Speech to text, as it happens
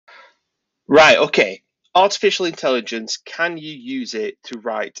Right, okay. Artificial intelligence, can you use it to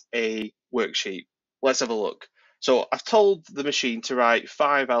write a worksheet? Let's have a look. So I've told the machine to write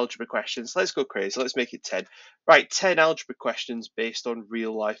 5 algebra questions. Let's go crazy. Let's make it 10. Write 10 algebra questions based on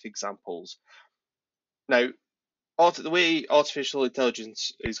real life examples. Now, the way artificial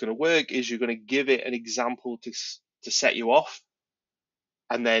intelligence is going to work is you're going to give it an example to set you off,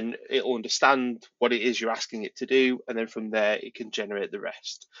 and then it'll understand what it is you're asking it to do, and then from there it can generate the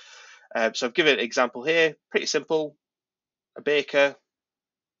rest. So I've given an example here, pretty simple. A baker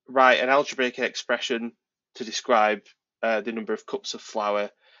write an algebraic expression to describe the number of cups of flour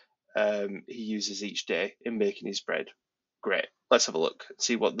he uses each day in making his bread. Great. Let's have a look and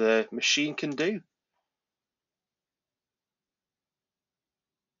see what the machine can do.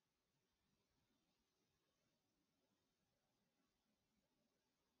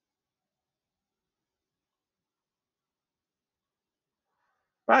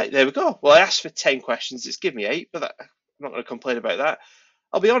 Right, there we go. Well, I asked for 10 questions. It's given me 8, but I'm not going to complain about that.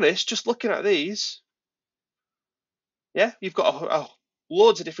 I'll be honest, just looking at these, yeah, you've got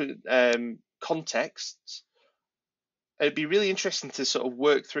loads of different contexts. It'd be really interesting to sort of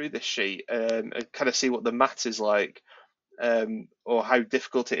work through this sheet and kind of see what the math is like, or how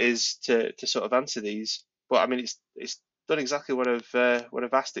difficult it is to sort of answer these. But I mean, it's done exactly what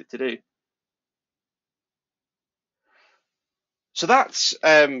I've asked it to do. So that's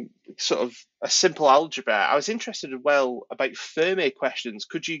sort of a simple algebra. I was interested as well about Fermi questions.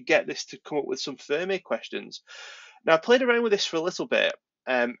 Could you get this to come up with some Fermi questions? Now, I played around with this for a little bit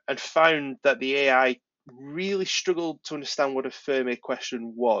and found that the AI really struggled to understand what a Fermi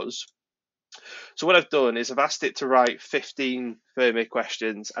question was. So what I've done is I've asked it to write 15 Fermi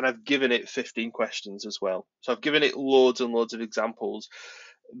questions, and I've given it 15 questions as well. So I've given it loads and loads of examples.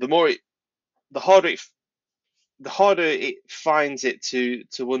 The more it, the harder it, the harder it finds it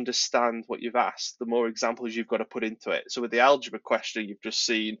to understand what you've asked, the more examples you've got to put into it. So with the algebra question, you've just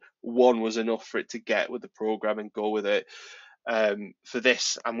seen one was enough for it to get with the program and go with it. For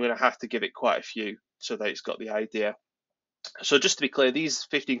this, I'm going to have to give it quite a few so that it's got the idea. So just to be clear, these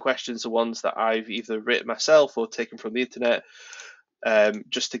 15 questions are ones that I've either written myself or taken from the internet,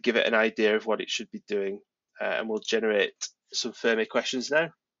 just to give it an idea of what it should be doing. And we'll generate some Fermi questions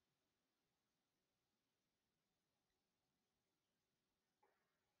now.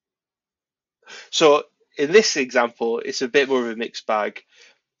 So in this example, it's a bit more of a mixed bag.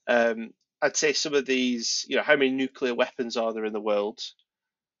 I'd say some of these, how many nuclear weapons are there in the world?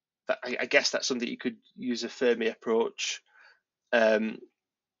 I guess that's something you could use a Fermi approach. Um,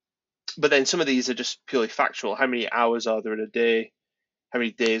 but then some of these are just purely factual. How many hours are there in a day? How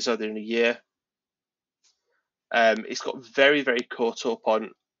many days are there in a year? It's got very, very caught up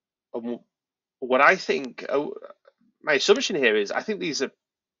on what I think. My assumption here is I think these are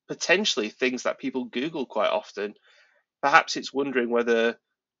potentially things that people Google quite often. Perhaps it's wondering whether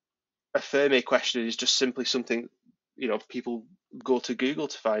a Fermi question is just simply something people go to Google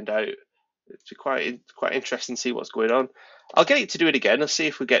to find out. It'd be quite interesting to see what's going on. I'll get it to do it again. I'll see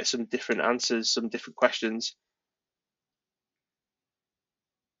if we get some different answers, some different questions.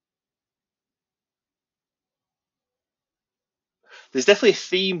 There's definitely a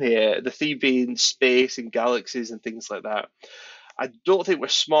theme here. The theme being space and galaxies and things like that. I don't think we're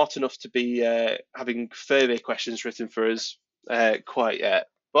smart enough to be having Fermi questions written for us quite yet.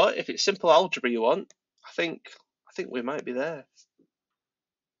 But if it's simple algebra you want, I think we might be there.